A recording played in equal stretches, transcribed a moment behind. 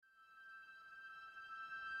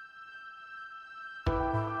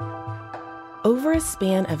Over a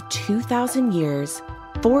span of 2,000 years,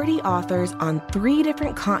 40 authors on 3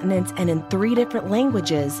 different continents and in 3 different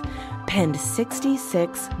languages penned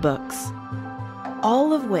 66 books,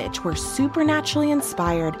 all of which were supernaturally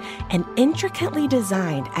inspired and intricately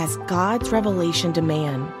designed as God's revelation to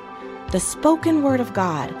man. The spoken word of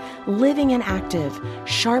God, living and active,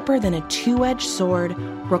 sharper than a 2-edged sword,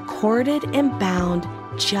 recorded and bound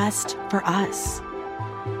just for us.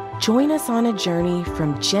 Join us on a journey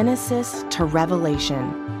from Genesis to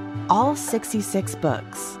Revelation, all 66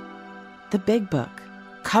 books. The Big Book,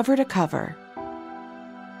 cover to cover.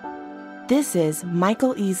 This is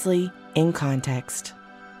Michael Easley in Context.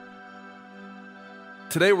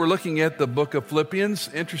 Today we're looking at the book of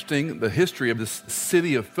Philippians. Interesting, the history of this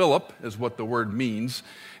city of Philip is what the word means.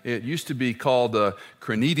 It used to be called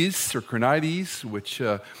Crenides, which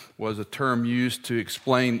was a term used to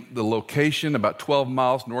explain the location about 12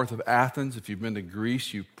 miles north of Athens. If you've been to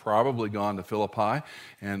Greece, you've probably gone to Philippi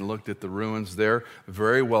and looked at the ruins there.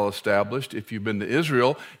 Very well established. If you've been to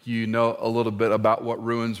Israel, you know a little bit about what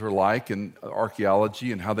ruins are like and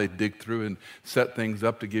archaeology and how they dig through and set things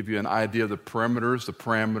up to give you an idea of the perimeters, the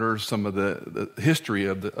parameters, some of the history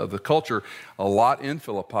of the culture. A lot in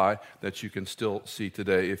Philippi that you can still see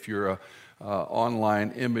today. If you're a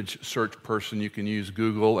online image search person, you can use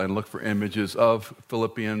Google and look for images of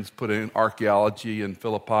Philippians, put in archaeology in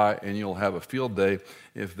Philippi, and you'll have a field day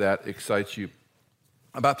if that excites you.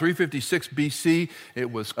 About 356 BC, it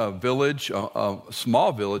was a village, a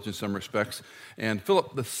small village in some respects, and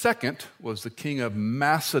Philip II was the king of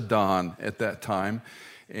Macedon at that time,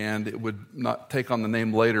 and it would not take on the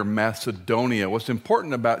name later, Macedonia. What's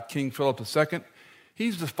important about King Philip II,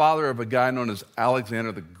 he's the father of a guy known as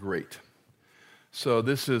Alexander the Great. So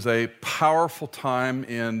this is a powerful time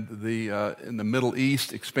in the Middle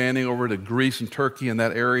East, expanding over to Greece and Turkey in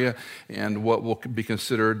that area, and what will be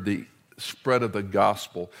considered the spread of the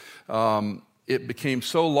gospel. It became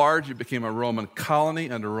so large, it became a Roman colony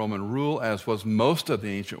under Roman rule, as was most of the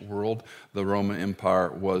ancient world. The Roman Empire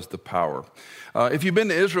was the power. If you've been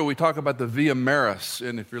to Israel, we talk about the Via Maris,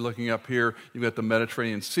 and if you're looking up here, you've got the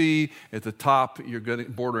Mediterranean Sea. At the top, you're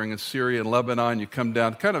bordering in Syria and Lebanon. You come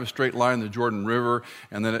down kind of a straight line, the Jordan River,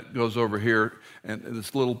 and then it goes over here, and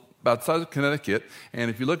this little about the size of Connecticut. And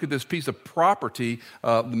if you look at this piece of property,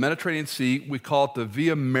 the Mediterranean Sea, we call it the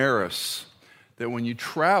Via Maris, that when you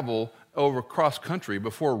travel over cross country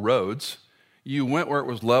before roads, you went where it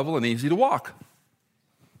was level and easy to walk.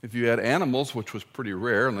 If you had animals, which was pretty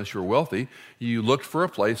rare unless you were wealthy, you looked for a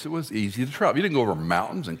place that was easy to travel. You didn't go over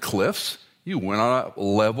mountains and cliffs. You went on a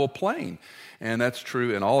level plain. And that's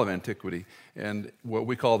true in all of antiquity. And what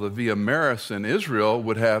we call the Via Maris in Israel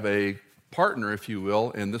would have a partner, if you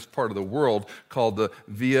will, in this part of the world called the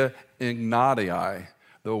Via Ignatii,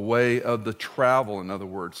 the way of the travel, in other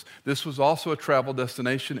words. This was also a travel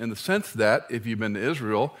destination in the sense that, if you've been to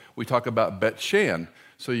Israel, we talk about Bet Shan.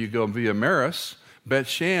 So you go via Maris. Bet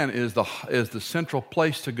Shan is the central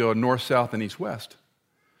place to go north, south, and east, west.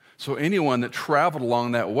 So anyone that traveled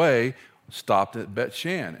along that way stopped at Bet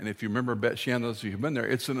Shan. And if you remember Bet Shan, those of you who've been there,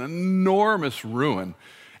 it's an enormous ruin,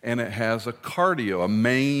 and it has a cardio, a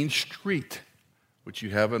main street, which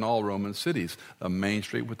you have in all Roman cities, a main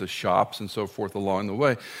street with the shops and so forth along the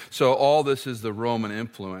way. So all this is the Roman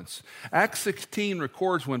influence. Acts 16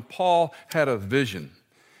 records when Paul had a vision,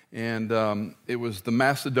 and it was the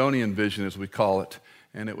Macedonian vision, as we call it,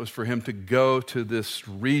 and it was for him to go to this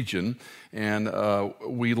region, and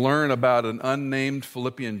we learn about an unnamed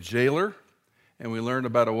Philippian jailer, and we learn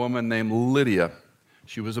about a woman named Lydia.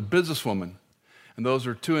 She was a businesswoman. And those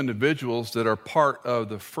are 2 individuals that are part of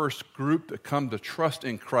the first group that come to trust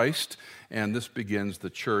in Christ, and this begins the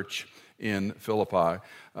church in Philippi.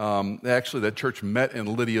 Actually, that church met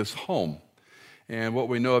in Lydia's home. And what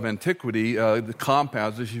we know of antiquity, the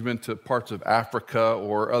compounds, if you've been to parts of Africa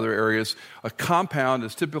or other areas, a compound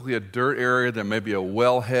is typically a dirt area. There may be a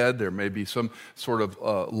wellhead. There may be some sort of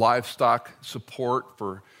livestock support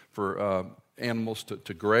for animals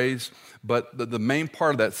to graze, but the main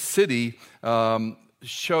part of that city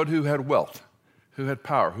showed who had wealth, who had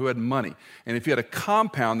power, who had money. And if you had a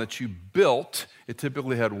compound that you built, it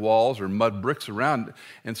typically had walls or mud bricks around it.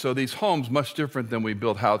 And so these homes, much different than we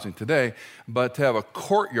build housing today, but to have a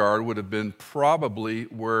courtyard would have been probably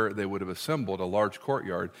where they would have assembled, a large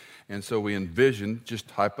courtyard. And so we envisioned,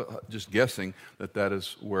 just guessing, that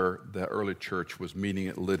is where the early church was meeting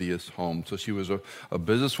at Lydia's home. So she was a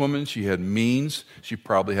businesswoman. She had means. She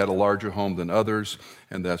probably had a larger home than others,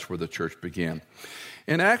 and that's where the church began.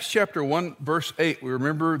 In Acts chapter 1, verse 8, we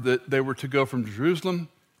remember that they were to go from Jerusalem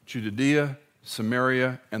to Judea,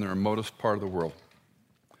 Samaria, and the remotest part of the world.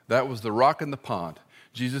 That was the rock in the pond.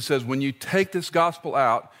 Jesus says, when you take this gospel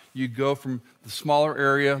out, you go from the smaller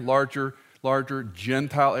area, larger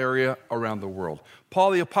Gentile area around the world.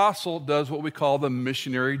 Paul the Apostle does what we call the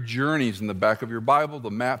missionary journeys in the back of your Bible, the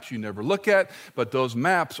maps you never look at, but those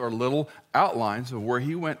maps are little outlines of where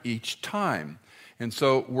he went each time. And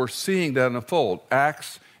so we're seeing that unfold.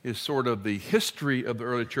 Acts is sort of the history of the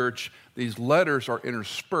early church. These letters are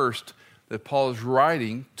interspersed that Paul is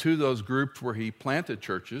writing to those groups where he planted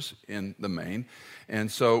churches in the main. And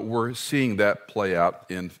so we're seeing that play out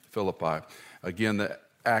in Philippi. Again, the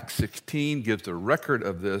Acts 16 gives the record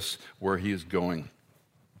of this, where he is going.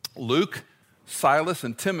 Luke, Silas,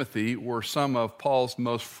 and Timothy were some of Paul's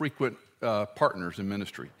most frequent partners in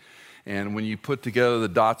ministry. And when you put together the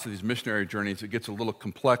dots of these missionary journeys, it gets a little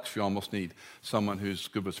complex. You almost need someone who's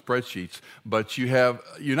good with spreadsheets. But you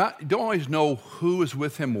don't always know who is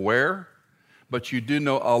with him where, but you do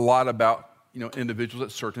know a lot about individuals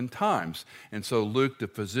at certain times. And so Luke, the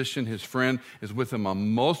physician, his friend, is with him on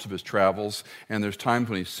most of his travels, and there's times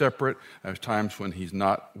when he's separate, there's times when he's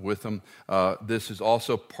not with them. This is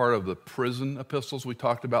also part of the prison epistles we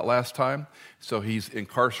talked about last time. So he's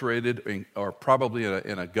incarcerated or probably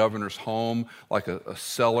in a governor's home, like a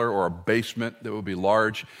cellar or a basement that would be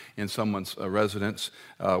large in someone's residence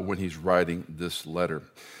when he's writing this letter.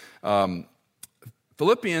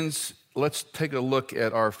 Philippians, let's take a look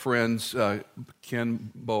at our friends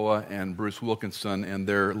Ken Boa and Bruce Wilkinson and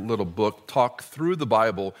their little book, Talk Through the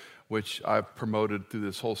Bible, which I've promoted through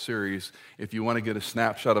this whole series. If you want to get a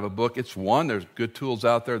snapshot of a book, it's one. There's good tools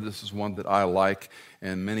out there. This is one that I like,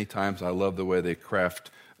 and many times I love the way they craft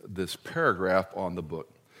this paragraph on the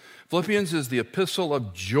book. Philippians is the epistle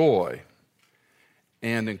of joy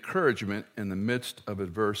and encouragement in the midst of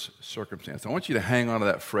adverse circumstance. I want you to hang on to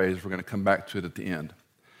that phrase. We're going to come back to it at the end.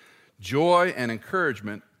 Joy and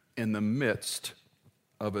encouragement in the midst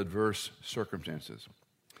of adverse circumstances.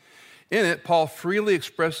 In it, Paul freely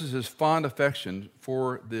expresses his fond affection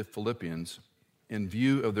for the Philippians in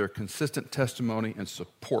view of their consistent testimony and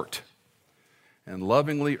support, and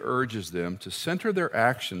lovingly urges them to center their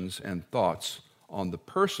actions and thoughts on the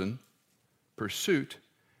person, pursuit,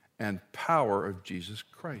 and power of Jesus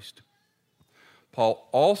Christ. Paul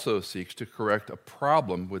also seeks to correct a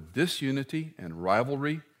problem with disunity and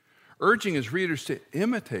rivalry, urging his readers to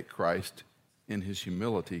imitate Christ in his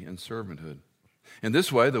humility and servanthood. In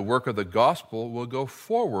this way, the work of the gospel will go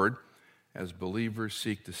forward as believers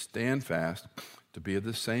seek to stand fast, to be of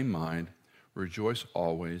the same mind, rejoice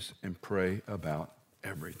always, and pray about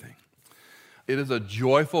everything. It is a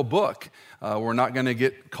joyful book. We're not going to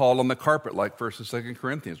get called on the carpet like 1st and 2nd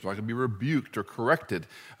Corinthians. We're not going to be rebuked or corrected.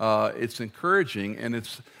 It's encouraging, and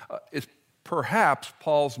it's perhaps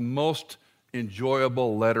Paul's most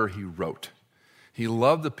enjoyable letter he wrote. He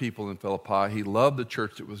loved the people in Philippi. He loved the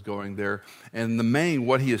church that was going there. And in the main,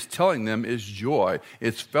 what he is telling them is joy.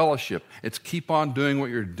 It's fellowship. It's keep on doing what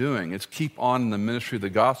you're doing. It's keep on in the ministry of the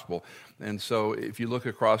gospel. And so if you look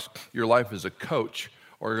across your life as a coach,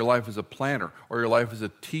 or your life as a planner, or your life as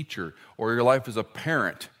a teacher, or your life as a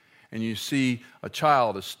parent, and you see a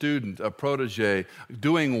child, a student, a protege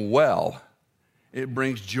doing well, it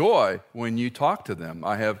brings joy when you talk to them.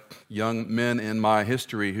 I have young men in my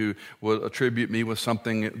history who will attribute me with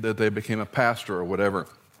something that they became a pastor or whatever.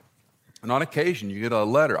 And on occasion, you get a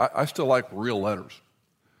letter. I still like real letters.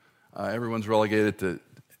 Everyone's relegated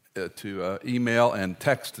to email, and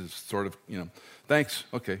text is sort of, thanks,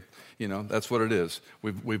 okay. That's what it is.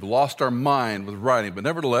 We've lost our mind with writing, but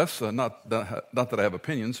nevertheless, not that I have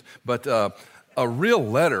opinions, but a real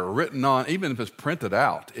letter written on, even if it's printed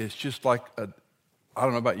out, it's just like I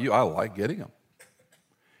don't know about you, I like getting them.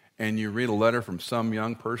 And you read a letter from some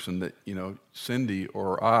young person that, Cindy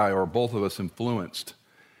or I or both of us influenced.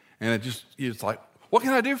 And it's like, what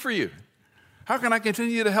can I do for you? How can I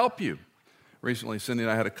continue to help you? Recently, Cindy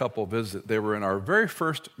and I had a couple visit. They were in our very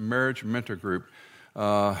first marriage mentor group.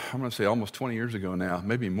 I'm going to say almost 20 years ago now,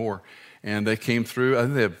 maybe more. And they came through. I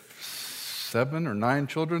think they have 7 or 9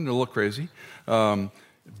 children. They're a little crazy.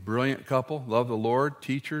 Brilliant couple, love the Lord,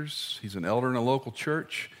 teachers. He's an elder in a local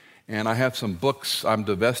church. And I have some books I'm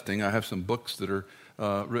divesting. I have some books that are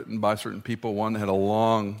written by certain people. One had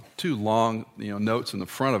two long notes in the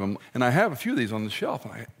front of them. And I have a few of these on the shelf.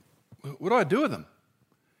 And what do I do with them?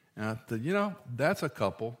 And I thought, that's a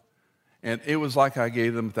couple. And it was like I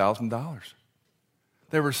gave them $1,000.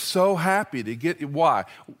 They were so happy to get. Why?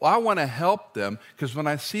 I want to help them because when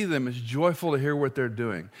I see them, it's joyful to hear what they're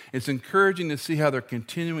doing. It's encouraging to see how they're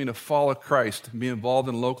continuing to follow Christ, be involved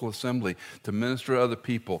in local assembly, to minister to other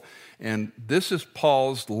people. And this is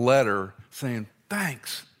Paul's letter saying,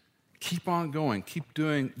 thanks. Keep on going. Keep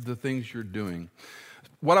doing the things you're doing.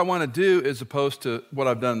 what I want to do, as opposed to what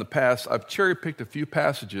I've done in the past, I've cherry-picked a few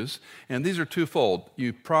passages, and these are twofold.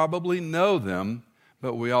 You probably know them,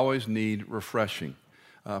 but we always need refreshing.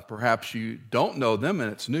 Perhaps you don't know them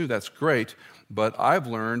and it's new, that's great, but I've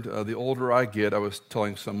learned the older I get, I was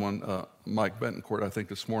telling someone, Mike Betancourt, I think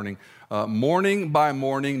this morning, morning by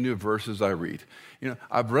morning, new verses I read.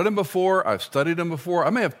 I've read them before, I've studied them before,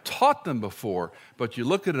 I may have taught them before, but you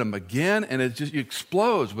look at them again and it just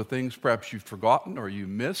explodes with things perhaps you've forgotten or you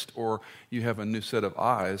missed, or you have a new set of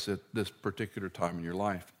eyes at this particular time in your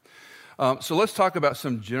life. So let's talk about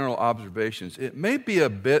some general observations. It may be a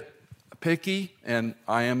bit picky, and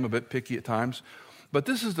I am a bit picky at times, but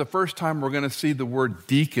this is the first time we're going to see the word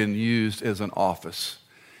deacon used as an office.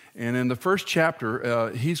 And in the first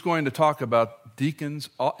chapter, he's going to talk about deacons,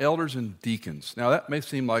 elders and deacons. Now, that may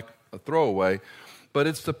seem like a throwaway, but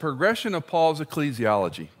it's the progression of Paul's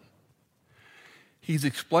ecclesiology. He's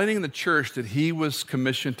explaining the church that he was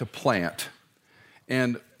commissioned to plant.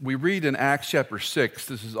 And we read in Acts chapter 6,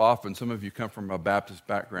 this is often, some of you come from a Baptist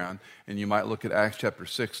background, and you might look at Acts chapter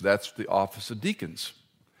 6, that's the office of deacons.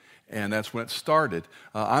 And that's when it started.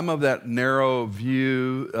 I'm of that narrow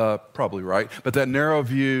view, probably right, but that narrow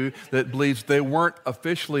view that believes they weren't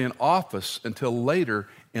officially in office until later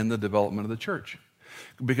in the development of the church.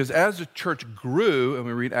 Because as the church grew, and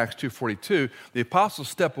we read Acts 2:42, the apostles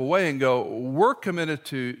step away and go, we're committed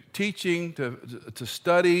to teaching, to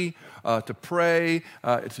study, to pray,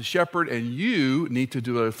 to shepherd, and you need to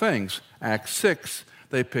do other things. Acts 6,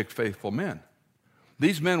 they pick faithful men.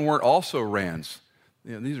 These men weren't also Rands.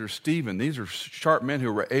 These are Stephen. These are sharp men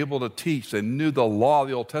who were able to teach. They knew the law of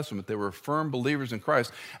the Old Testament. They were firm believers in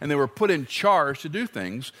Christ, and they were put in charge to do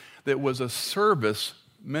things that was a service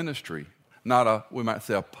ministry. Not we might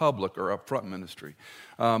say, a public or upfront ministry.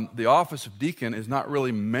 The office of deacon is not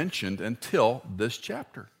really mentioned until this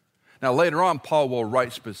chapter. Now, later on, Paul will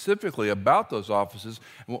write specifically about those offices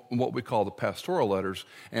in what we call the pastoral letters,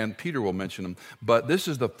 and Peter will mention them. But this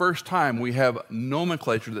is the first time we have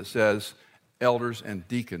nomenclature that says elders and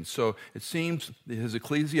deacons. So it seems his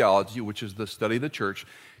ecclesiology, which is the study of the church,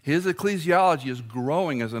 his ecclesiology is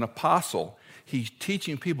growing as an apostle. He's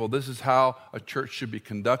teaching people this is how a church should be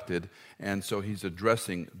conducted, and so he's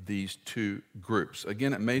addressing these two groups.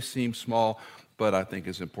 Again, it may seem small, but I think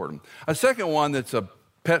it's important. A second one that's a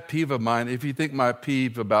pet peeve of mine, if you think my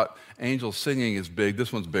peeve about angels singing is big,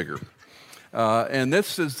 this one's bigger. And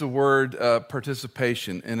this is the word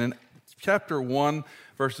participation. And in chapter 1,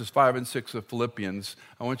 verses 5 and 6 of Philippians,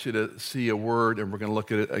 I want you to see a word, and we're going to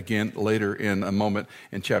look at it again later in a moment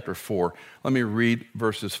in chapter 4. Let me read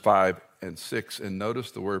verses 5 and 6, and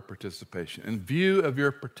notice the word participation. In view of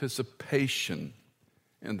your participation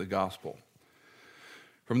in the gospel,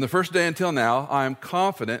 from the first day until now, I am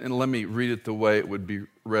confident, and let me read it the way it would be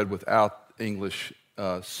read without English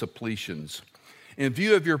suppletions. In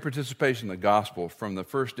view of your participation in the gospel from the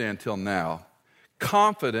first day until now,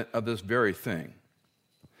 confident of this very thing,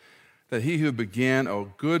 that he who began a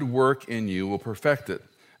good work in you will perfect it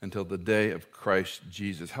until the day of Christ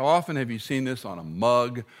Jesus. How often have you seen this on a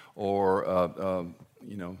mug or a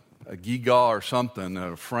gewgaw or something,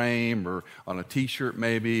 a frame, or on a T-shirt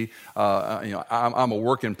maybe? I'm a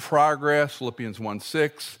work in progress, Philippians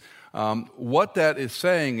 1:6. What that is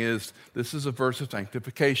saying is this is a verse of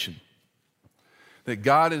sanctification. That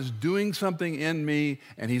God is doing something in me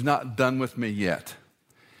and he's not done with me yet.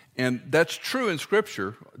 And that's true in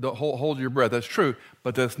Scripture. Hold your breath. That's true.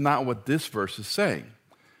 But that's not what this verse is saying.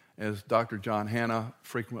 As Dr. John Hanna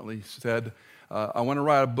frequently said, I want to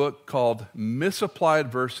write a book called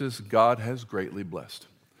Misapplied Verses God Has Greatly Blessed.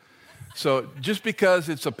 So just because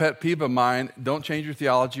it's a pet peeve of mine, don't change your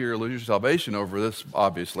theology or lose your salvation over this,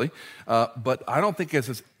 obviously. But I don't think it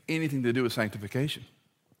has anything to do with sanctification.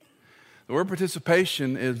 The word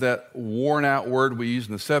participation is that worn-out word we used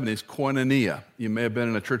in the 70s, koinonia. You may have been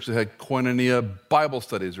in a church that had koinonia Bible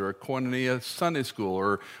studies or a koinonia Sunday school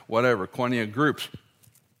or whatever, koinonia groups.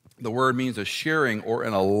 The word means a sharing or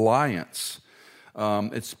an alliance.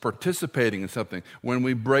 It's participating in something. When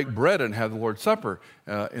we break bread and have the Lord's Supper,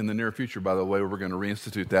 in the near future, by the way, we're going to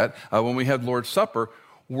reinstitute that. When we have the Lord's Supper,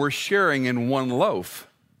 we're sharing in one loaf.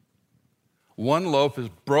 One loaf is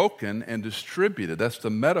broken and distributed. That's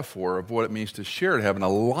the metaphor of what it means to share, to have an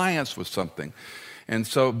alliance with something. And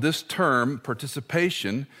so this term,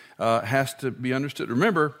 participation, has to be understood.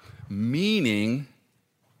 Remember, meaning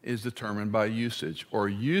is determined by usage, or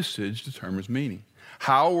usage determines meaning.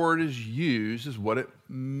 How a word is used is what it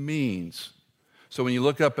means. So when you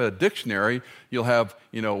look up a dictionary, you'll have,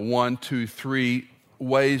 1, 2, 3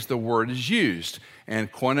 ways the word is used.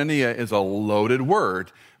 And koinonia is a loaded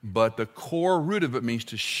word, but the core root of it means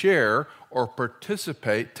to share or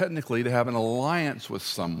participate, technically to have an alliance with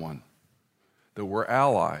someone, that we're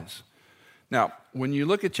allies. Now, when you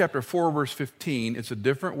look at chapter 4, verse 15, it's a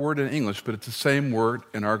different word in English, but it's the same word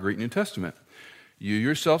in our Greek New Testament. You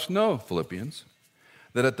yourselves know, Philippians,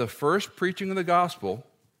 that at the first preaching of the gospel,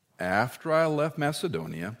 after I left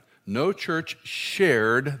Macedonia, no church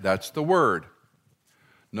shared, that's the word,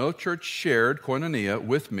 no church shared, koinonia,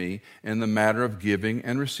 with me in the matter of giving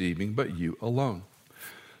and receiving, but you alone.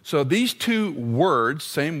 So these two words,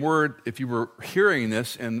 same word, if you were hearing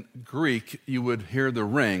this in Greek, you would hear the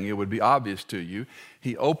ring. It would be obvious to you.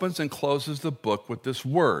 He opens and closes the book with this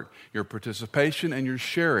word, your participation and your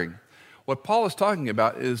sharing. What Paul is talking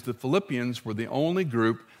about is the Philippians were the only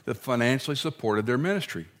group that financially supported their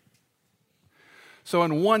ministry. So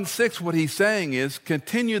in 1:6, what he's saying is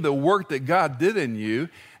continue the work that God did in you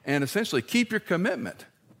and essentially keep your commitment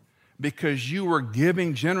because you were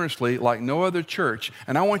giving generously like no other church.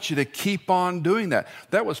 And I want you to keep on doing that.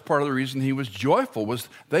 That was part of the reason he was joyful, was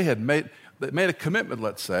they made a commitment,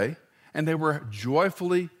 let's say, and they were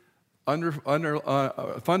joyfully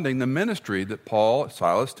funding the ministry that Paul,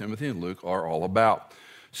 Silas, Timothy, and Luke are all about.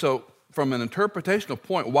 So from an interpretational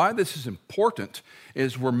point, why this is important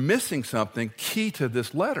is we're missing something key to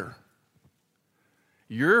this letter.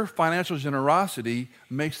 Your financial generosity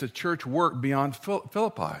makes the church work beyond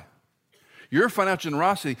Philippi. Your financial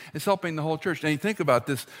generosity is helping the whole church. And you think about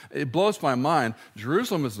this, it blows my mind.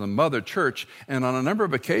 Jerusalem is the mother church, and on a number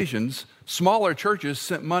of occasions, smaller churches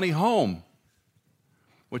sent money home,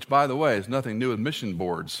 which, by the way, is nothing new with mission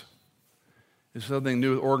boards. It's nothing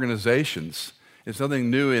new with organizations. It's nothing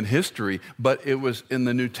new in history, but it was in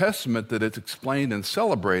the New Testament that it's explained and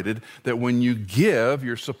celebrated that when you give,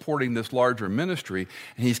 you're supporting this larger ministry,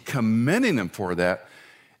 and he's commending them for that.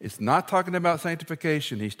 It's not talking about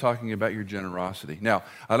sanctification. He's talking about your generosity. Now,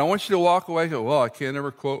 I don't want you to walk away and go, well, I can't ever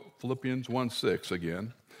quote Philippians 1:6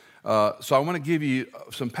 again. So I want to give you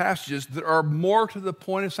some passages that are more to the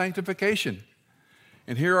point of sanctification.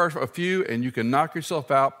 And here are a few, and you can knock yourself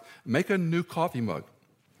out. Make a new coffee mug.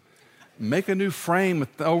 Make a new frame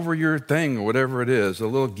over your thing or whatever it is, a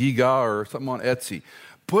little giga or something on Etsy.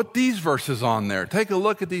 Put these verses on there. Take a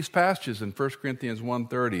look at these passages in 1 Corinthians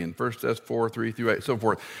 1:30 and 1 Thess 4:3-8, so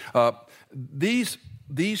forth.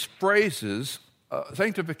 These phrases,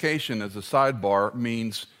 sanctification as a sidebar,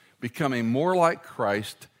 means becoming more like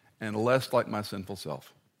Christ and less like my sinful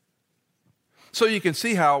self. So you can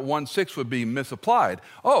see how 1:6 would be misapplied.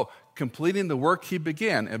 Oh, completing the work he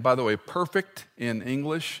began. And by the way, perfect in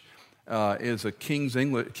English is a King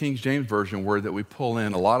James Version word that we pull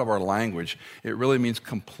in a lot of our language. It really means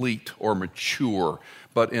complete or mature.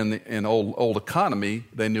 But in old economy,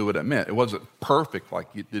 they knew what it meant. It wasn't perfect, like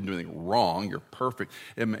you didn't do anything wrong. You're perfect.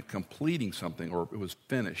 It meant completing something, or it was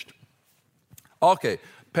finished. Okay,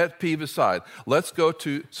 pet peeve aside, let's go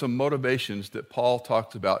to some motivations that Paul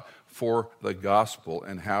talks about for the gospel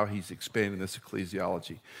and how he's expanding this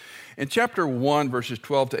ecclesiology. In chapter 1, verses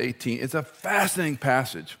 12-18, it's a fascinating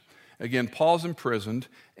passage. Again, Paul's imprisoned,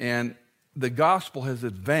 and the gospel has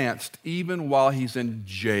advanced even while he's in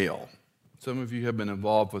jail. Some of you have been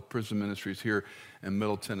involved with prison ministries here in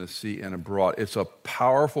Middle Tennessee and abroad. It's a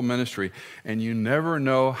powerful ministry, and you never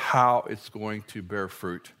know how it's going to bear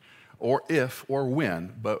fruit, or if or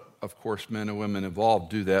when. But, of course, men and women involved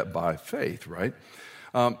do that by faith, right?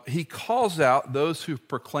 He calls out those who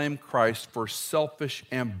proclaim Christ for selfish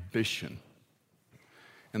ambition.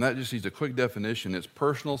 And that just needs a quick definition. It's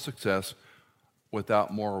personal success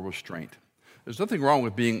without moral restraint. There's nothing wrong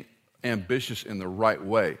with being ambitious in the right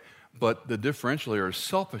way, but the differential here is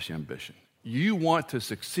selfish ambition. You want to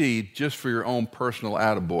succeed just for your own personal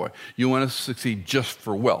attaboy. You want to succeed just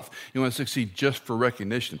for wealth. You want to succeed just for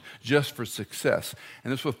recognition, just for success.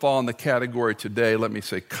 And this would fall in the category today, let me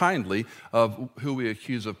say kindly, of who we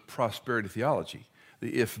accuse of prosperity theology,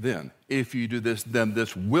 the if-then. If you do this, then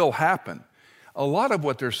this will happen. A lot of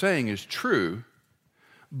what they're saying is true,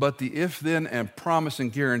 but the if-then and promise and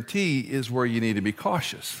guarantee is where you need to be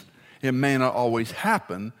cautious. It may not always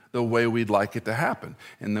happen the way we'd like it to happen.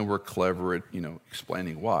 And then we're clever at,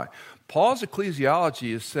 explaining why. Paul's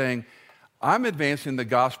ecclesiology is saying, I'm advancing the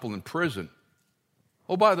gospel in prison.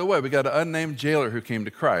 Oh, by the way, we got an unnamed jailer who came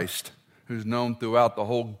to Christ, who's known throughout the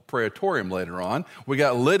whole praetorium later on. We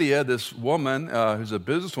got Lydia, this woman who's a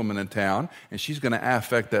businesswoman in town, and she's going to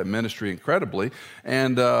affect that ministry incredibly.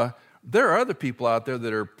 And there are other people out there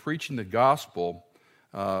that are preaching the gospel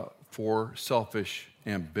for selfish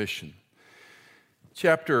ambition.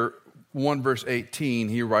 Chapter 1, verse 18,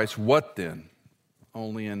 he writes, "What then?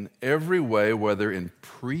 Only in every way, whether in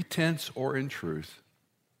pretense or in truth,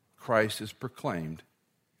 Christ is proclaimed,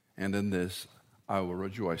 and in this I will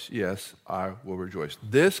rejoice. Yes, I will rejoice.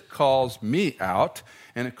 This calls me out,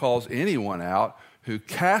 and it calls anyone out who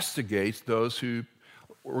castigates those who,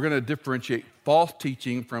 we're going to differentiate false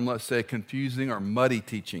teaching from, let's say, confusing or muddy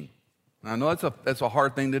teaching. And I know that's a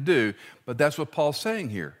hard thing to do, but that's what Paul's saying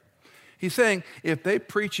here. He's saying if they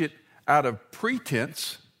preach it out of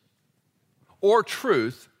pretense or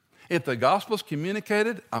truth, if the gospel's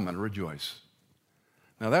communicated, I'm going to rejoice.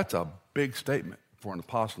 Now that's a big statement for an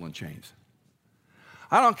apostle in chains.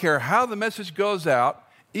 I don't care how the message goes out,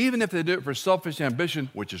 even if they do it for selfish ambition,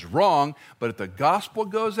 which is wrong, but if the gospel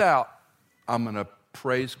goes out, I'm going to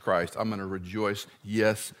praise Christ. I'm going to rejoice.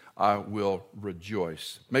 Yes, I will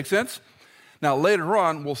rejoice. Make sense? Now, later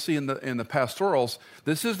on, we'll see in the pastorals,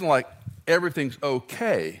 this isn't like everything's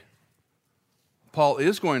okay. Paul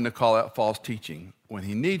is going to call out false teaching when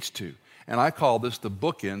he needs to. And I call this the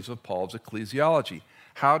bookends of Paul's ecclesiology.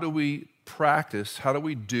 How do we practice? How do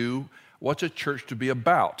we do? What's a church to be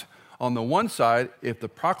about? On the one side, if the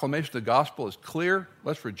proclamation of the gospel is clear,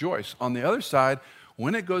 let's rejoice. On the other side,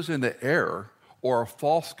 when it goes into error or a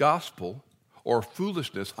false gospel or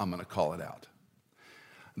foolishness, I'm going to call it out.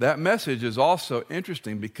 That message is also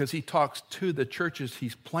interesting because he talks to the churches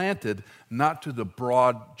he's planted, not to the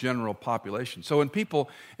broad general population. So when people,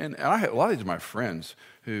 and I have a lot of these are my friends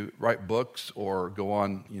who write books or go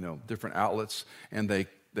on, different outlets, and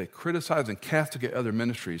they criticize and castigate other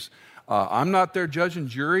ministries. I'm not their judge and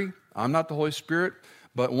jury. I'm not the Holy Spirit.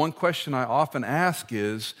 But one question I often ask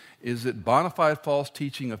is it bona fide false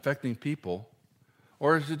teaching affecting people,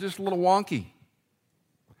 or is it just a little wonky?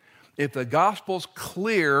 If the gospel's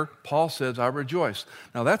clear, Paul says, I rejoice.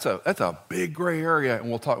 Now, that's a big gray area, and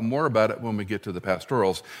we'll talk more about it when we get to the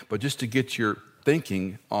pastorals. But just to get your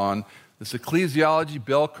thinking on this ecclesiology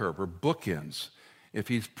bell curve or bookends, if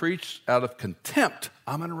he's preached out of contempt,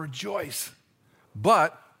 I'm going to rejoice.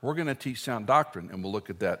 But we're going to teach sound doctrine, and we'll look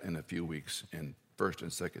at that in a few weeks in 1st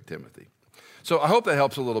and 2nd Timothy. So I hope that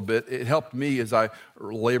helps a little bit. It helped me as I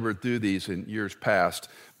labored through these in years past,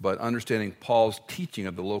 but understanding Paul's teaching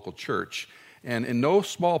of the local church. And in no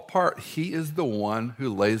small part, he is the one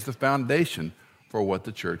who lays the foundation for what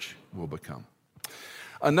the church will become.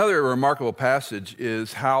 Another remarkable passage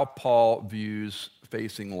is how Paul views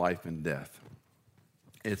facing life and death.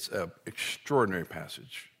 It's an extraordinary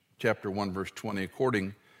passage. Chapter 1, verse 20,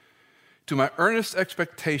 according to my earnest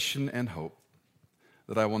expectation and hope,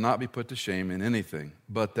 that I will not be put to shame in anything,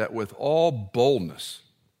 but that with all boldness,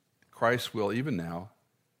 Christ will even now,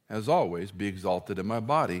 as always, be exalted in my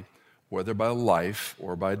body, whether by life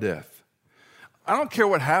or by death. I don't care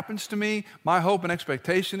what happens to me. My hope and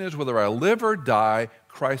expectation is whether I live or die,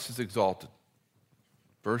 Christ is exalted.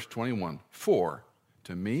 Verse 21, for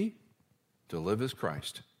to me, to live is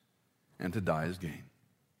Christ, and to die is gain.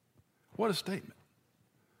 What a statement.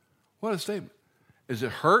 What a statement. Is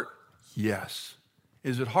it hurt? Yes.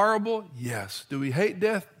 Is it horrible? Yes. Do we hate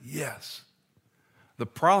death? Yes. The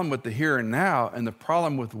problem with the here and now and the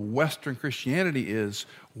problem with Western Christianity is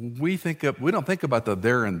we don't think about the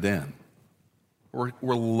there and then. We're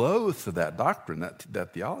loath to that doctrine,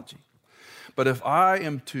 that theology. But if I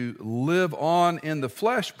am to live on in the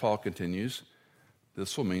flesh, Paul continues,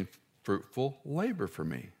 this will mean fruitful labor for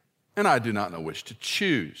me. And I do not know which to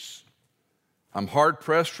choose. I'm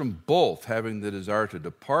hard-pressed from both, having the desire to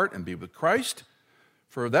depart and be with Christ,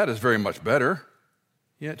 for that is very much better.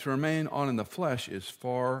 Yet to remain on in the flesh is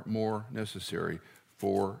far more necessary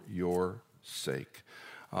for your sake.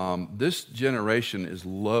 This generation is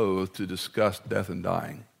loath to discuss death and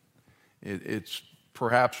dying. It's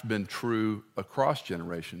perhaps been true across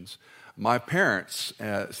generations. My parents,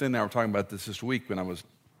 Cindy and I were talking about this week when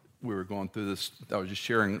we were going through this. I was just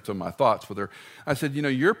sharing some of my thoughts with her. I said,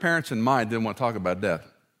 your parents and mine didn't want to talk about death.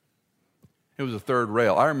 It was a third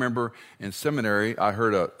rail. I remember in seminary, I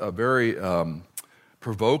heard a very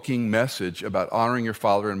provoking message about honoring your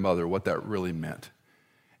father and mother, what that really meant.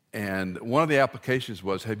 And one of the applications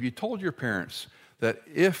was, have you told your parents that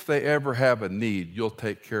if they ever have a need, you'll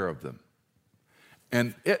take care of them?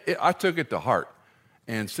 And I took it to heart.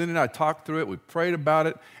 And Cindy and I talked through it, we prayed about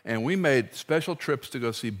it, and we made special trips to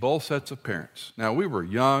go see both sets of parents. Now, we were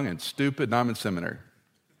young and stupid, and I'm in seminary.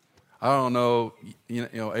 I don't know,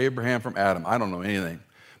 Abraham from Adam. I don't know anything.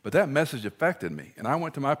 But that message affected me. And I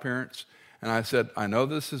went to my parents, and I said, I know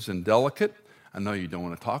this is indelicate. I know you don't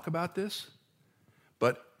want to talk about this.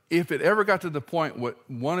 But if it ever got to the point where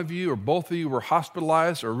one of you or both of you were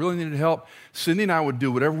hospitalized or really needed help, Cindy and I would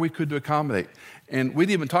do whatever we could to accommodate. And we'd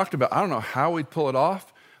even talked about, I don't know how we'd pull it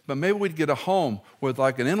off, but maybe we'd get a home with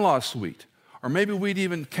like an in-law suite. Or maybe we'd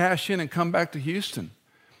even cash in and come back to Houston.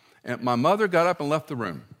 And my mother got up and left the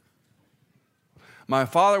room. My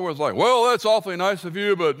father was like, well, that's awfully nice of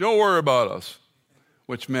you, but don't worry about us,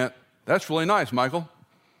 which meant, that's really nice, Michael.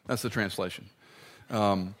 That's the translation.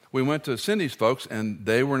 We went to Cindy's folks, and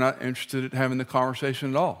they were not interested in having the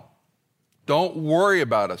conversation at all. Don't worry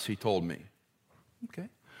about us, he told me. Okay.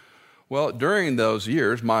 Well, during those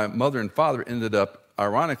years, my mother and father ended up,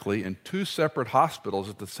 ironically, in 2 separate hospitals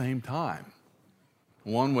at the same time.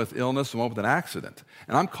 One with illness and one with an accident.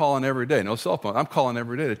 And I'm calling every day, no cell phone. I'm calling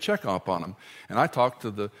every day to check up on them. And I talked to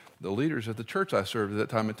the leaders at the church I served at that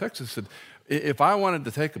time in Texas. Said, if I wanted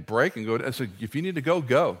to take a break and go, I said, if you need to go,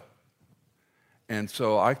 go. And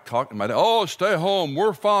so I talked to my dad, oh, stay home,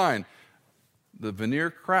 we're fine. The veneer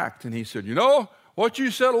cracked, and he said, you know, what you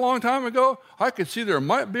said a long time ago, I could see there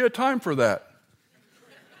might be a time for that.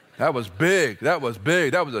 That was big. That was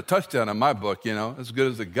big. That was a touchdown in my book, you know, as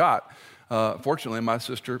good as it got. Fortunately, my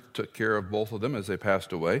sister took care of both of them as they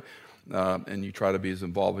passed away, and you try to be as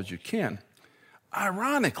involved as you can.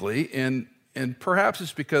 Ironically, and perhaps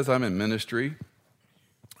it's because I'm in ministry,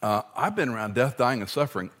 I've been around death, dying, and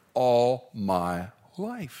suffering all my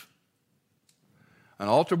life. An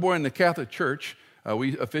altar boy in the Catholic Church,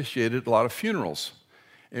 we officiated a lot of funerals.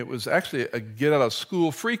 It was actually a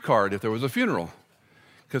get-out-of-school free card if there was a funeral,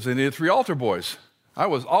 because they needed 3 altar boys. I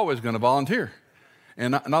was always going to volunteer.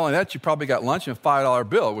 And not only that, you probably got lunch and a $5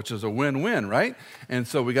 bill, which is a win-win, right? And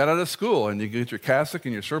so we got out of school, and you get your cassock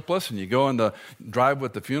and your surplice, and you go on the drive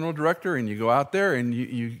with the funeral director, and you go out there, and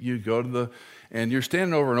you go to and you're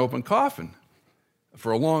standing over an open coffin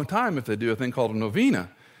for a long time if they do a thing called a novena.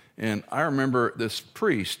 And I remember this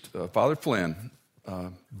priest, Father Flynn,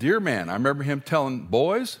 dear man, I remember him telling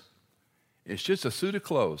boys, it's just a suit of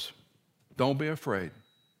clothes. Don't be afraid.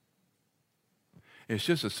 It's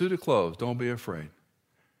just a suit of clothes. Don't be afraid.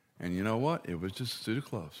 And you know what? It was just a suit of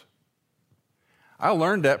clothes. I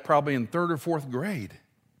learned that probably in 3rd or 4th grade.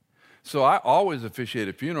 So I always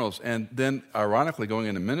officiated funerals. And then, ironically, going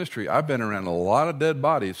into ministry, I've been around a lot of dead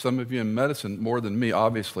bodies. Some of you in medicine more than me,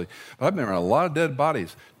 obviously. But I've been around a lot of dead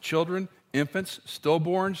bodies. Children, infants,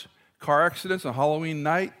 stillborns, car accidents on Halloween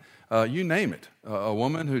night, you name it. A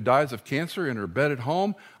woman who dies of cancer in her bed at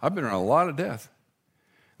home. I've been around a lot of death.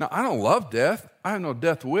 Now, I don't love death. I have no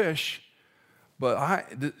death wish. But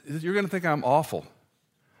you're going to think I'm awful.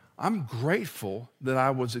 I'm grateful that I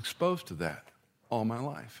was exposed to that all my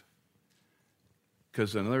life.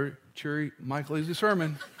 Because another cheery Michael Easley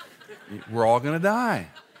sermon, we're all going to die.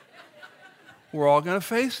 We're all going to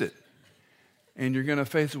face it. And you're going to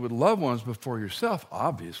face it with loved ones before yourself,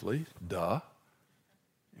 obviously, duh.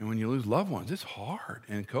 And when you lose loved ones, it's hard.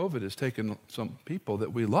 And COVID has taken some people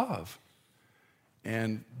that we love.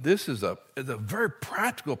 And this is a very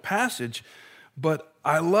practical passage, but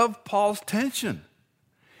I love Paul's tension.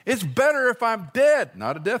 It's better if I'm dead,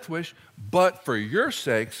 not a death wish, but for your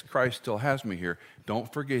sakes, Christ still has me here.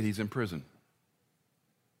 Don't forget he's in prison.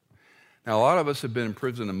 Now, a lot of us have been in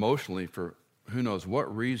prison emotionally for who knows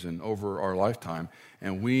what reason over our lifetime,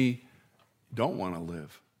 and we don't want to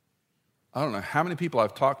live. I don't know how many people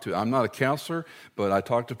I've talked to. I'm not a counselor, but I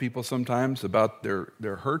talk to people sometimes about their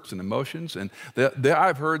hurts and emotions, and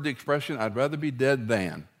I've heard the expression, I'd rather be dead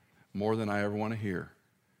than, more than I ever want to hear.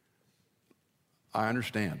 I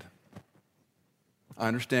understand. I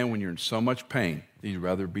understand when you're in so much pain, you'd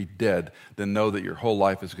rather be dead than know that your whole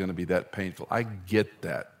life is going to be that painful. I get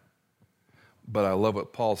that. But I love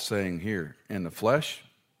what Paul's saying here. In the flesh,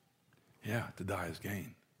 yeah, to die is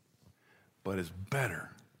gain. But it's better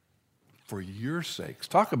for your sakes.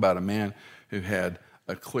 Talk about a man who had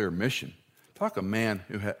a clear mission. Talk a man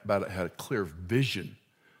who had a clear vision.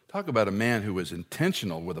 Talk about a man who was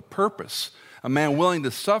intentional with a purpose. A man willing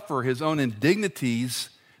to suffer his own indignities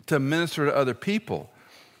to minister to other people.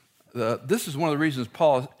 This is one of the reasons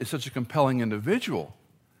Paul is such a compelling individual.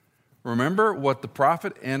 Remember what the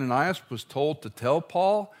prophet Ananias was told to tell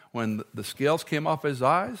Paul when the scales came off his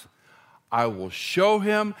eyes? I will show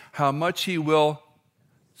him how much he will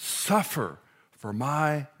suffer for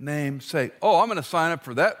my name's sake. Oh, I'm going to sign up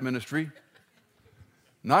for that ministry.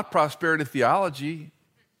 Not prosperity theology.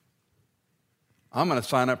 I'm going to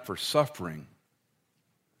sign up for suffering.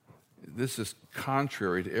 This is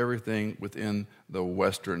contrary to everything within the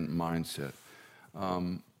Western mindset.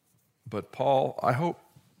 But Paul, I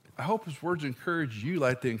hope his words encourage you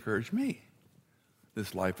like they encourage me.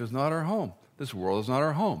 This life is not our home. This world is not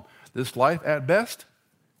our home. This life, at best,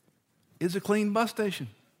 is a clean bus station.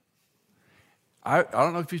 I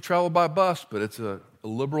don't know if you travel by bus, but it's a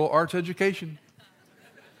liberal arts education.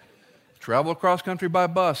 Travel across country by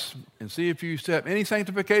bus and see if you have any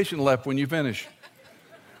sanctification left when you finish.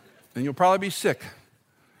 And you'll probably be sick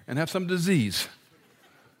and have some disease.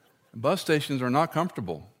 Bus stations are not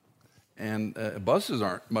comfortable. And buses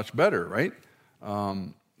aren't much better, right?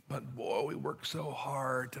 But boy, we work so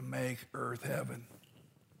hard to make earth heaven.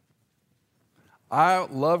 I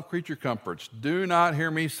love creature comforts. Do not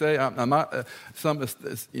hear me say I'm not some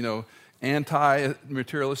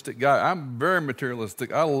anti-materialistic guy. I'm very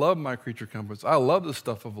materialistic. I love my creature comforts. I love the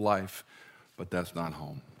stuff of life, but that's not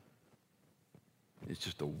home. It's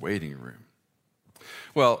just a waiting room.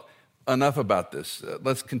 Well, enough about this.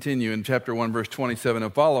 Let's continue in chapter 1, verse 27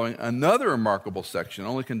 and following. Another remarkable section.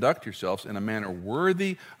 Only conduct yourselves in a manner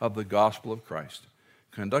worthy of the gospel of Christ.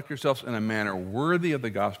 Conduct yourselves in a manner worthy of the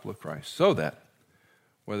gospel of Christ, so that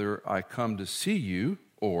whether I come to see you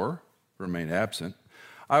or remain absent,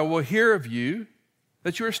 I will hear of you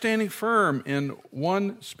that you are standing firm in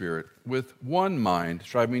one spirit, with one mind,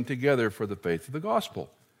 striving together for the faith of the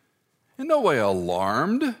gospel. In no way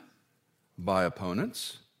alarmed by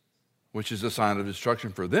opponents, which is a sign of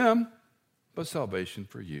destruction for them, but salvation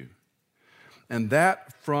for you. And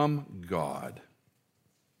that from God.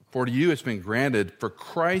 For to you it's been granted for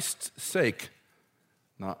Christ's sake,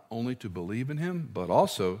 not only to believe in him, but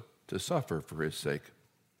also to suffer for his sake,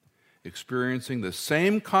 experiencing the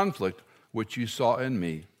same conflict which you saw in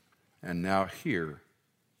me, and now hear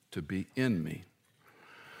to be in me.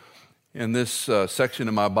 In this section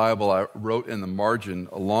of my Bible, I wrote in the margin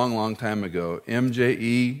a long, long time ago,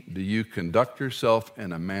 MJE, do you conduct yourself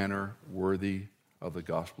in a manner worthy of the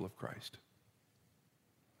gospel of Christ?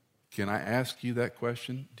 Can I ask you that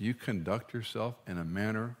question? Do you conduct yourself in a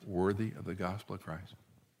manner worthy of the gospel of Christ?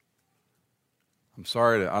 I'm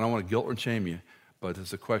sorry, I don't want to guilt or shame you, but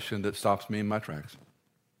it's a question that stops me in my tracks.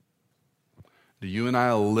 Do you and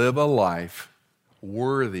I live a life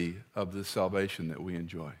worthy of the salvation that we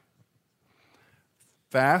enjoy?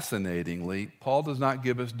 Fascinatingly, Paul does not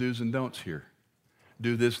give us do's and don'ts here.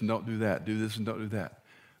 Do this and don't do that. Do this and don't do that.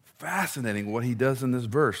 Fascinating what he does in this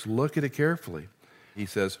verse. Look at it carefully. He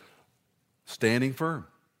says, standing firm,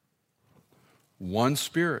 one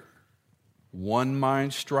spirit, one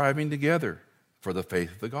mind, striving together for the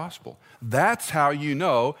faith of the gospel. That's how you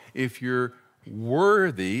know if you're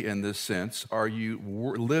worthy in this sense. Are you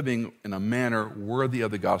living in a manner worthy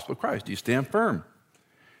of the gospel of Christ? Do you stand firm?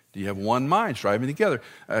 Do you have one mind, striving together?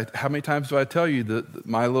 How many times do I tell you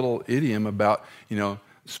my little idiom about,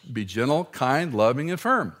 be gentle, kind, loving, and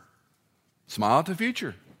firm? Smile at the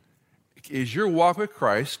future. Is your walk with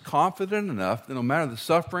Christ confident enough that no matter the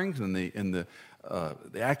sufferings and the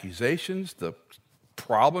accusations, the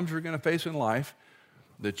problems you're going to face in life,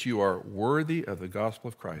 that you are worthy of the gospel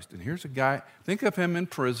of Christ? And here's a guy, think of him in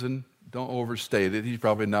prison. Don't overstate it. He's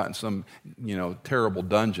probably not in some, terrible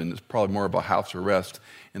dungeon. It's probably more of a house arrest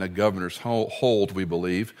in a governor's hold, we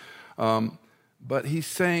believe. But he's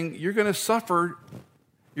saying, you're going to suffer.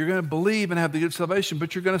 You're going to believe and have the good salvation,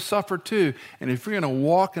 but you're going to suffer too. And if you're going to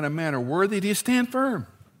walk in a manner worthy, do you stand firm?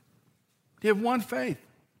 Do you have one faith?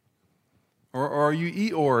 Or are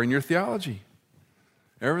you Eeyore in your theology?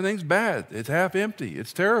 Everything's bad. It's half empty.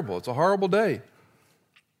 It's terrible. It's a horrible day.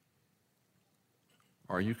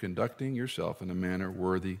 Are you conducting yourself in a manner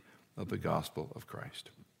worthy of the gospel of Christ?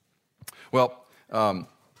 Well,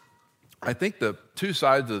 I think the two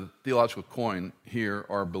sides of the theological coin here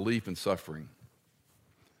are belief and suffering.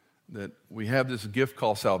 That we have this gift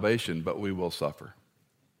called salvation, but we will suffer.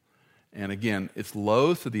 And again, it's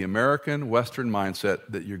loath to the American Western mindset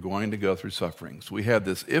that you're going to go through sufferings. We have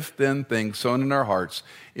this if-then thing sown in our hearts.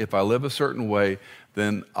 If I live a certain way,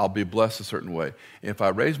 then I'll be blessed a certain way. If I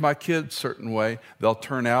raise my kids a certain way, they'll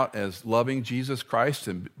turn out as loving Jesus Christ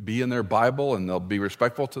and be in their Bible, and they'll be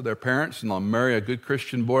respectful to their parents, and they'll marry a good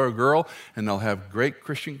Christian boy or girl, and they'll have great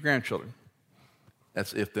Christian grandchildren.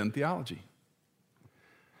 That's if-then theology.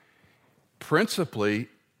 Principally,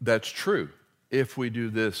 that's true. If we do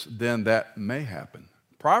this, then that may happen.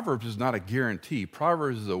 Proverbs is not a guarantee.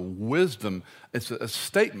 Proverbs is a wisdom. It's a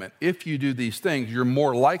statement. If you do these things, you're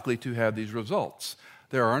more likely to have these results.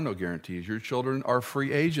 There are no guarantees. Your children are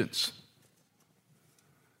free agents.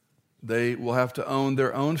 They will have to own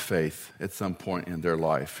their own faith at some point in their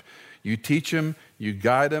life. You teach them, you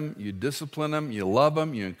guide them, you discipline them, you love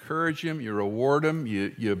them, you encourage them, you reward them,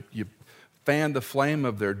 you fan the flame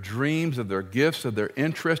of their dreams, of their gifts, of their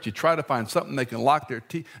interests. You try to find something they can lock their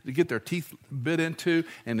teeth, to get their teeth bit into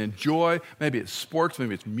and enjoy. Maybe it's sports,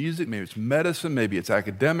 maybe it's music, maybe it's medicine, maybe it's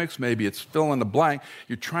academics, maybe it's fill in the blank.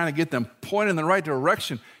 You're trying to get them pointed in the right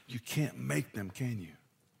direction. You can't make them, can you?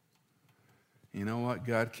 You know what?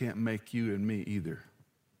 God can't make you and me either.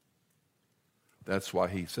 That's why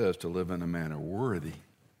he says to live in a manner worthy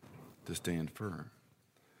to stand firm.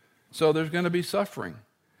 So there's going to be suffering.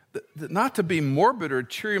 Not to be morbid or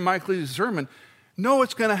cheery Mike Lee's sermon. No,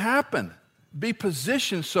 it's going to happen. be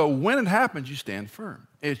positioned so when it happens, you stand firm.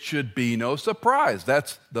 It should be no surprise.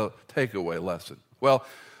 That's the takeaway lesson. Well,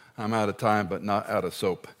 I'm out of time, but not out of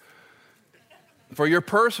soap. For your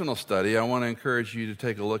personal study, I want to encourage you to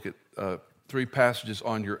take a look at 3 passages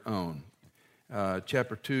on your own.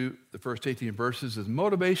 Chapter 2, the first 18 verses, is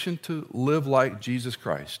motivation to live like Jesus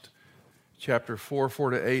Christ. Chapter 4,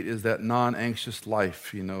 4-8 is that non-anxious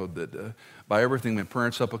life, that by everything in prayer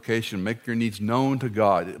and supplication, make your needs known to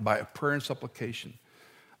God by prayer and supplication.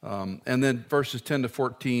 And then verses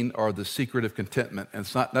 10-14 are the secret of contentment. And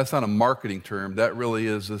that's not a marketing term. That really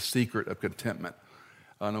is the secret of contentment.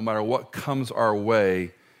 No matter what comes our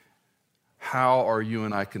way, how are you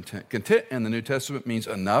and I content? Content in the New Testament means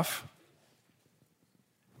enough.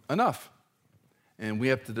 Enough. And we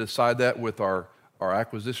have to decide that with our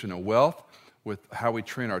acquisition of wealth, with how we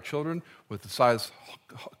train our children, with the size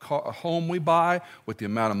home we buy, with the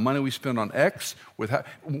amount of money we spend on X.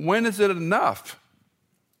 When is it enough?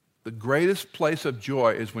 The greatest place of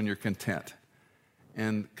joy is when you're content.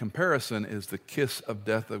 And comparison is the kiss of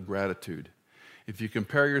death of gratitude. If you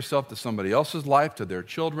compare yourself to somebody else's life, to their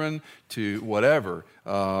children, to whatever,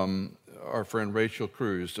 our friend Rachel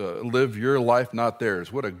Cruz, Live Your Life, Not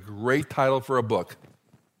Theirs. What a great title for a book.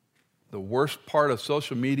 The worst part of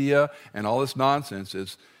social media and all this nonsense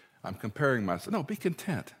is I'm comparing myself. No, be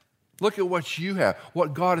content. Look at what you have,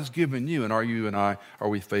 what God has given you, and are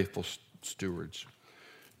we faithful stewards?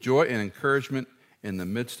 Joy and encouragement in the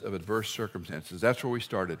midst of adverse circumstances. That's where we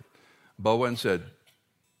started. Bowen said,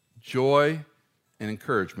 joy and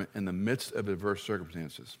encouragement in the midst of adverse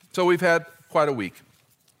circumstances. So we've had quite a week.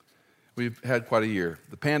 We've had quite a year.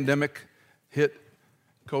 The pandemic hit,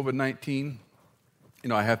 COVID-19.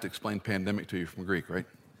 I have to explain pandemic to you from Greek, right?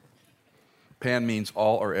 Pan means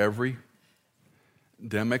all or every.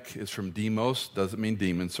 Demic is from demos, doesn't mean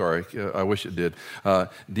demon, sorry, I wish it did.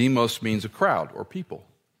 Demos means a crowd or people.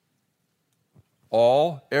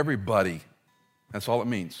 All, everybody, that's all it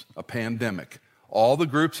means, a pandemic. All the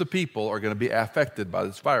groups of people are going to be affected by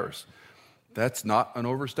this virus. That's not an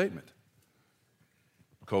overstatement.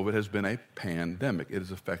 COVID has been a pandemic. It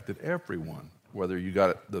has affected everyone, whether you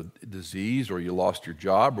got the disease or you lost your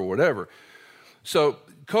job or whatever. So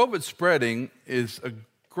COVID spreading is a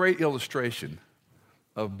great illustration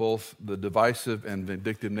of both the divisive and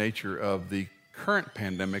vindictive nature of the current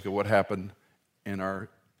pandemic of what happened in our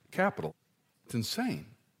capital. It's insane.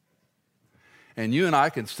 And you and I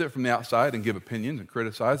can sit from the outside and give opinions and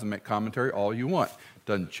criticize and make commentary all you want.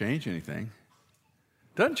 Doesn't change anything.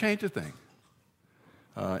 Doesn't change a thing.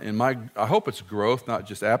 I hope it's growth, not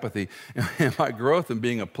just apathy. And my growth in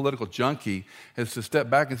being a political junkie is to step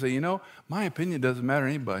back and say, my opinion doesn't matter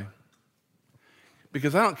to anybody.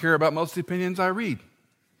 Because I don't care about most of the opinions I read.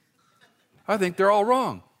 I think they're all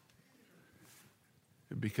wrong.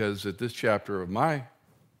 Because at this chapter of my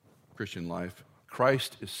Christian life,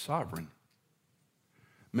 Christ is sovereign.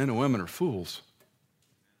 Men and women are fools.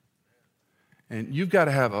 And you've got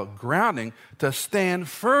to have a grounding to stand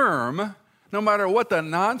firm no matter what the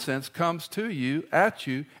nonsense comes to you, at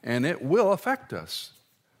you, and it will affect us.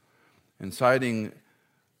 Inciting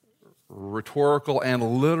rhetorical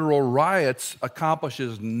and literal riots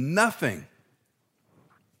accomplishes nothing.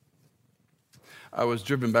 I was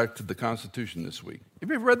driven back to the Constitution this week. Have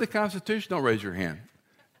you ever read the Constitution? Don't raise your hand.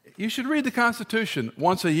 You should read the Constitution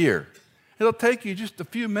once a year. It'll take you just a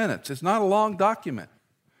few minutes. It's not a long document.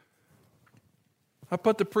 I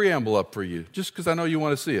put the preamble up for you, just because I know you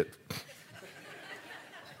want to see it.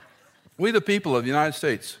 We the people of the United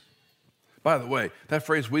States. By the way, that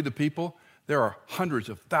phrase, we the people, there are hundreds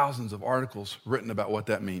of thousands of articles written about what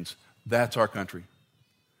that means. That's our country.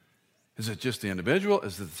 Is it just the individual?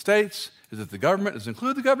 Is it the states? Is it the government? Does it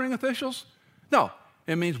include the governing officials? No,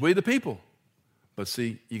 it means we the people. But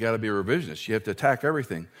see, you got to be a revisionist. You have to attack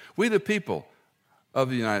everything. We the people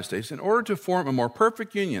of the United States, in order to form a more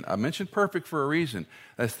perfect union, I mentioned perfect for a reason.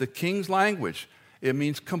 That's the King's language. It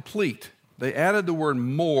means complete. They added the word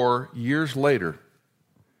more years later.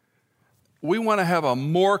 We want to have a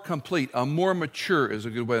more complete, a more mature is a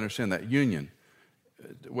good way to understand that union.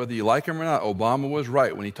 Whether you like him or not, Obama was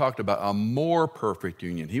right when he talked about a more perfect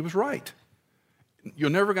union. He was right. You're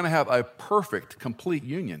never going to have a perfect, complete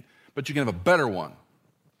union, but you can have a better one.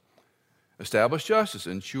 Establish justice,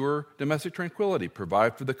 ensure domestic tranquility,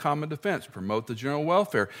 provide for the common defense, promote the general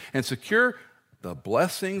welfare, and secure the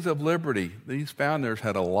blessings of liberty. These founders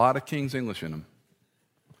had a lot of King's English in them.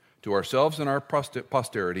 To ourselves and our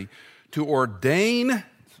posterity, to ordain,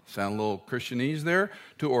 sound a little Christianese there,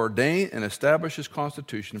 to ordain and establish this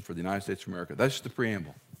Constitution for the United States of America. That's just the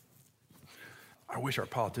preamble. I wish our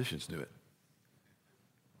politicians knew it.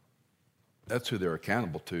 That's who they're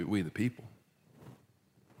accountable to, we the people.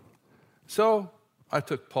 So I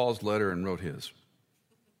took Paul's letter and wrote his.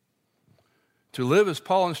 To live as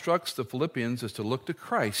Paul instructs the Philippians is to look to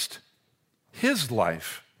Christ, his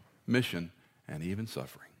life, mission, and even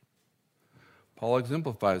suffering. Paul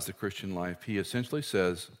exemplifies the Christian life. He essentially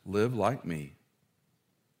says, live like me.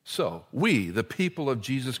 So we, the people of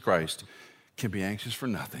Jesus Christ, can be anxious for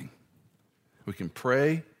nothing. We can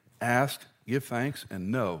pray, ask, give thanks, and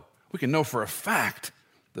know. We can know for a fact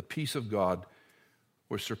the peace of God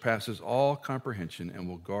which surpasses all comprehension and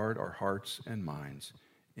will guard our hearts and minds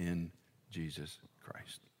in Jesus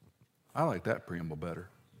Christ. I like that preamble better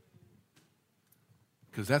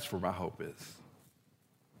because that's where my hope is.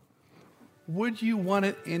 Would you want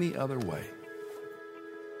it any other way?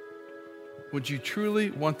 Would you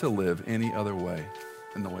truly want to live any other way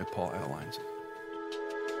than the way Paul outlines it?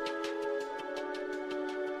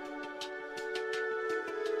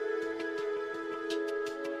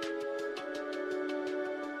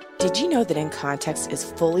 Did you know that In Context is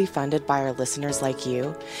fully funded by our listeners like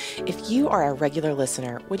you? If you are a regular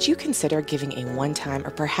listener, would you consider giving a one-time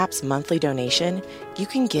or perhaps monthly donation? You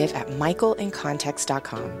can give at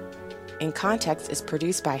michaelincontext.com. In Context is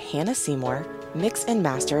produced by Hannah Seymour, mixed and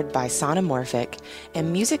mastered by Sonomorphic,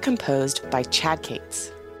 and music composed by Chad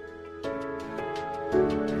Cates.